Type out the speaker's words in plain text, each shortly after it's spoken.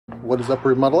What is up,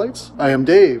 Remodelites? I am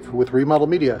Dave with Remodel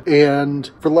Media,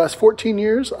 and for the last 14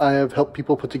 years I have helped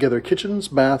people put together kitchens,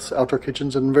 baths, outdoor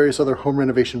kitchens, and various other home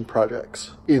renovation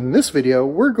projects. In this video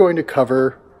we're going to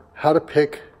cover how to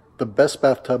pick the best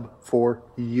bathtub for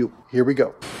you. Here we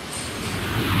go.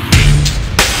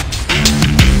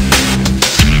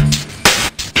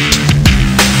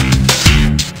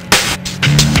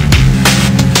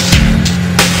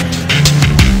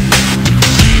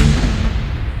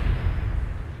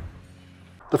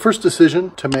 The first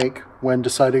decision to make when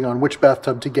deciding on which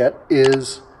bathtub to get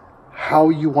is how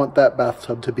you want that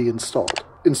bathtub to be installed.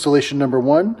 Installation number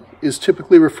one is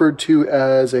typically referred to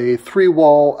as a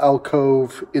 3-wall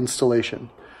alcove installation.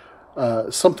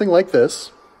 Something like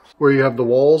this, where you have the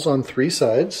walls on 3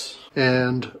 sides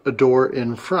and a door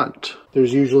in front.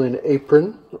 There's usually an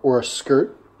apron or a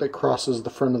skirt that crosses the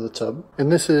front of the tub.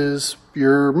 And this is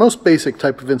your most basic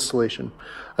type of installation.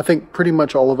 I think pretty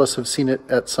much all of us have seen it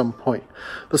at some point.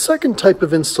 The second type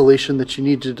of installation that you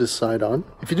need to decide on,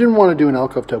 if you didn't want to do an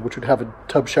alcove tub, which would have a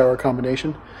tub shower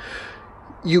combination,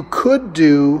 you could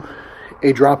do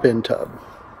a drop-in tub.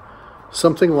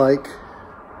 Something like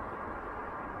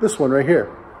this one right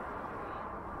here.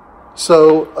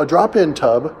 So a drop-in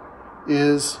tub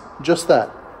is just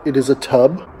that. It is a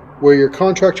tub where your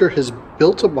contractor has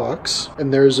built a box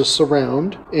and there's a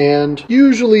surround, and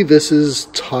usually this is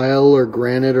tile or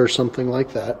granite or something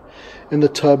like that, and the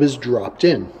tub is dropped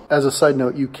in. As a side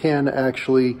note, you can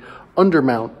actually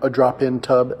undermount a drop-in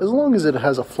tub as long as it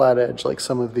has a flat edge like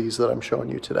some of these that I'm showing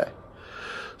you today.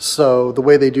 So the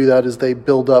way they do that is they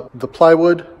build up the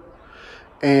plywood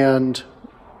and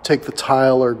take the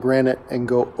tile or granite and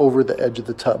go over the edge of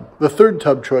the tub. The third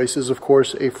tub choice is, of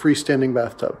course, a freestanding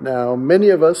bathtub. Now, many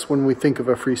of us, when we think of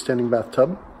a freestanding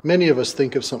bathtub, many of us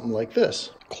think of something like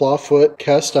this. Clawfoot,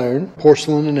 cast iron,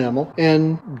 porcelain enamel,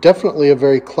 and definitely a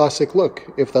very classic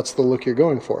look, if that's the look you're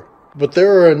going for. But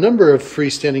there are a number of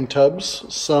freestanding tubs,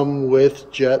 some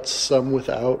with jets, some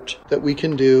without, that we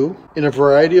can do in a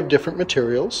variety of different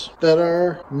materials that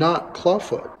are not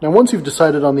clawfoot. Now, once you've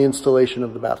decided on the installation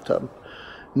of the bathtub,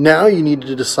 now you need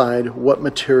to decide what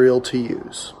material to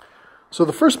use. So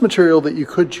the first material that you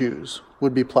could choose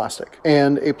would be plastic.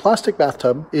 And a plastic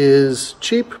bathtub is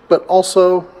cheap, but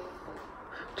also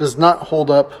does not hold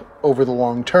up over the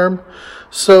long term.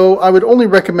 So I would only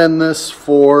recommend this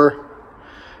for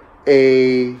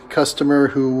a customer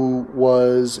who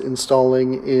was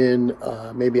installing in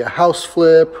maybe a house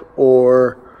flip,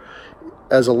 or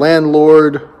as a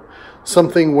landlord,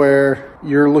 something where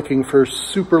you're looking for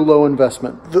super low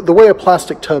investment. The way a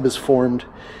plastic tub is formed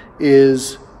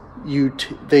is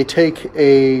they take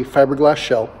a fiberglass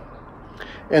shell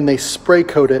and they spray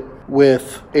coat it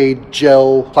with a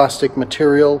gel plastic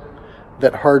material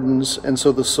that hardens, and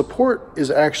so the support is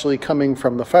actually coming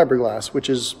from the fiberglass, which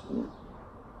is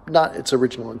not its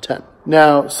original intent.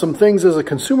 Now, some things as a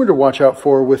consumer to watch out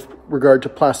for with regard to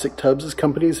plastic tubs is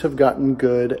companies have gotten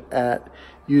good at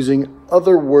using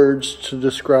other words to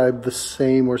describe the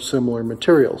same or similar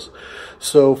materials.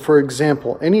 So, for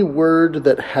example, any word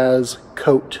that has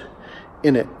coat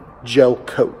in it, gel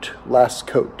coat, last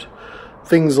coat,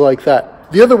 things like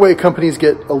that. The other way companies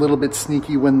get a little bit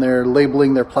sneaky when they're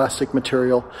labeling their plastic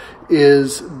material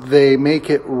is they make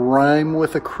it rhyme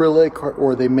with acrylic,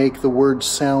 or they make the word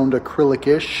sound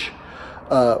acrylic-ish.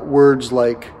 Words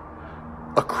like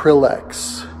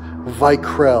Acrylex,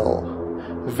 Vicryl,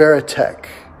 Veritech,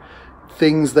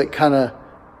 things that kind of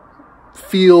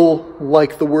feel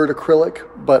like the word acrylic,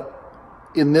 but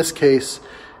in this case,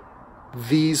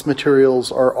 these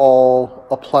materials are all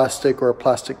a plastic or a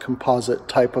plastic composite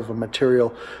type of a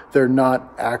material. They're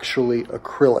not actually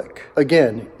acrylic.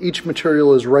 Again, each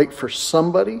material is right for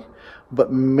somebody,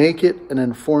 but make it an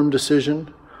informed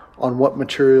decision on what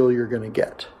material you're going to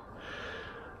get.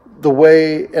 The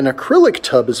way an acrylic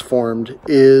tub is formed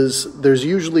is there's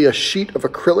usually a sheet of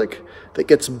acrylic that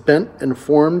gets bent and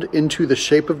formed into the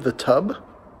shape of the tub,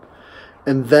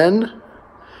 and then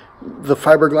the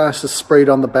fiberglass is sprayed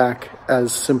on the back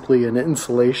as simply an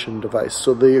insulation device.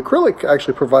 So the acrylic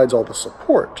actually provides all the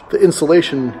support. The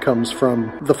insulation comes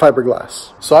from the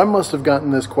fiberglass. So I must have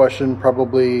gotten this question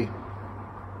probably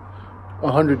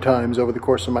 100 times over the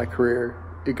course of my career.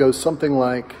 It goes something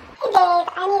like, "Hey Dave,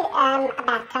 I need a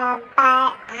bathtub,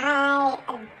 but I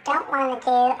don't want to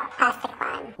do a plastic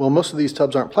one." Well, most of these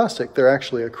tubs aren't plastic, they're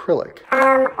actually acrylic.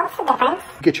 What's the difference?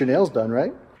 You get your nails done,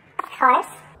 right? Of course.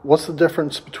 What's the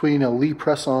difference between a Lee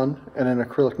press-on and an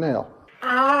acrylic nail? Oh,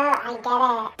 I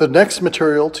get it. The next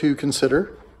material to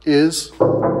consider is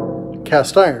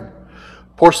cast iron.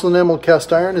 Porcelain enamel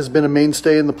cast iron has been a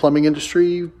mainstay in the plumbing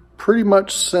industry pretty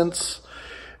much since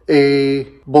A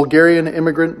Bulgarian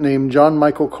immigrant named John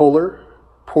Michael Kohler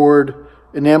poured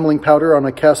enameling powder on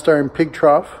a cast iron pig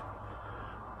trough,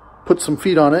 put some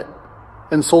feet on it,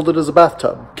 and sold it as a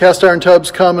bathtub. Cast iron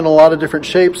tubs come in a lot of different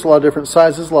shapes, a lot of different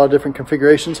sizes, a lot of different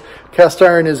configurations. Cast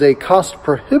iron is a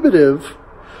cost-prohibitive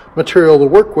material to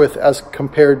work with as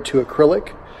compared to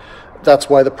acrylic. That's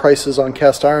why the prices on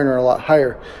cast iron are a lot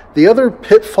higher. The other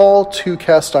pitfall to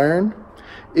cast iron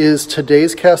is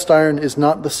today's cast iron is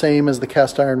not the same as the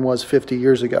cast iron was 50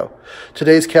 years ago.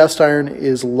 Today's cast iron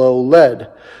is low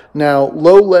lead. Now,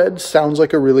 low lead sounds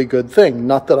like a really good thing.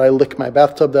 Not that I lick my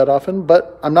bathtub that often,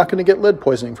 but I'm not going to get lead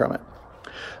poisoning from it.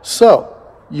 So,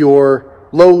 your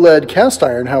low lead cast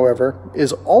iron, however,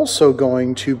 is also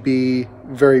going to be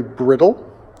very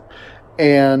brittle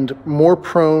and more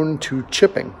prone to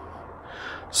chipping.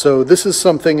 So this is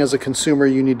something as a consumer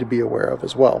you need to be aware of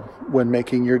as well when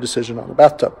making your decision on a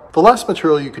bathtub. The last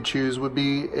material you could choose would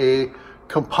be a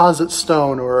composite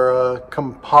stone or a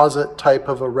composite type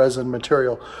of a resin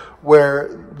material,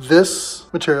 where this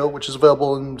material, which is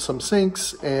available in some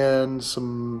sinks and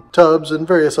some tubs and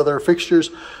various other fixtures,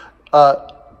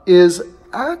 is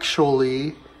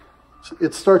actually,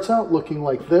 it starts out looking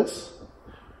like this,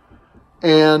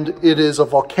 and it is a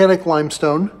volcanic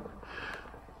limestone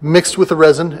mixed with a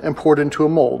resin and poured into a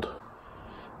mold.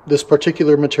 This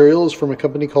particular material is from a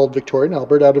company called Victoria &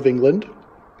 Albert out of England,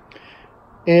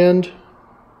 and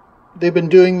they've been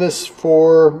doing this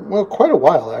for, well, quite a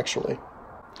while actually.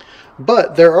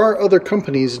 But there are other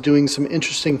companies doing some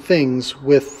interesting things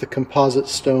with the composite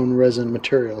stone resin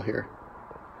material here.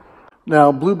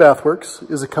 Now, Blue Bathworks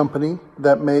is a company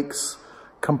that makes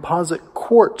composite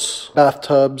quartz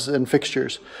bathtubs and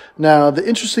fixtures. Now, the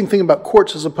interesting thing about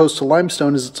quartz as opposed to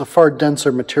limestone is it's a far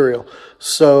denser material.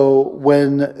 So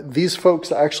when these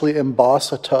folks actually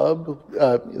emboss a tub,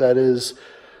 that is,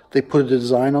 they put a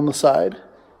design on the side,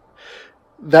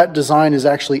 that design is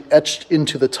actually etched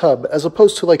into the tub as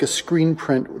opposed to like a screen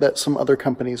print that some other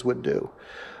companies would do.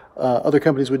 Other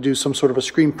companies would do some sort of a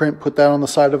screen print, put that on the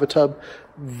side of a tub.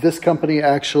 This company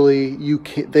actually,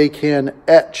 they can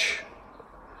etch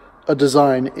a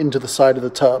design into the side of the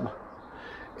tub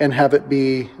and have it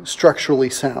be structurally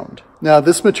sound. Now,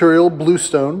 this material,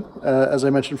 bluestone, as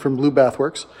I mentioned from Blue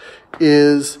Bathworks,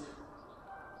 is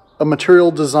a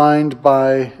material designed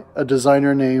by a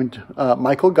designer named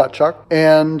Michael Gottschalk.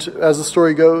 And as the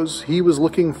story goes, he was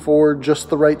looking for just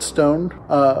the right stone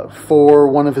for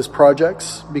one of his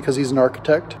projects because he's an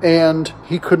architect, and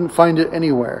he couldn't find it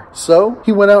anywhere. So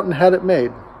he went out and had it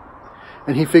made.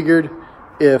 And he figured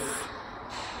if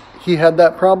he had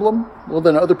that problem, well,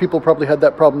 then other people probably had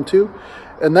that problem too.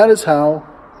 And that is how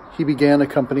he began a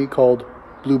company called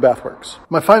Blue Bathworks.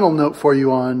 My final note for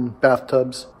you on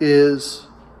bathtubs is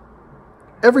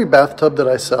every bathtub that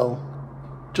I sell,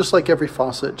 just like every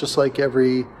faucet, just like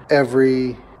every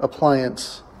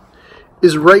appliance,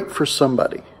 is right for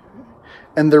somebody.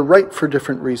 And they're right for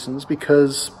different reasons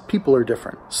because people are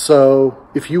different. So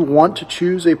if you want to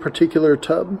choose a particular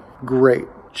tub, great.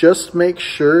 Just make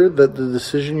sure that the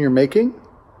decision you're making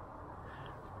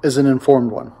is an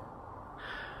informed one.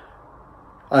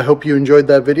 I hope you enjoyed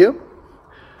that video.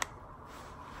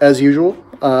 As usual,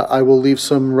 I will leave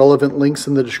some relevant links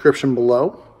in the description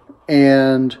below,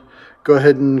 and go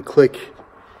ahead and click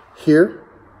here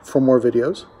for more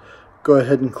videos. Go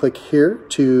ahead and click here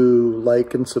to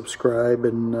like and subscribe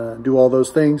and do all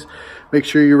those things. Make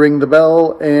sure you ring the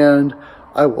bell, and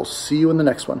I will see you in the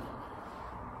next one.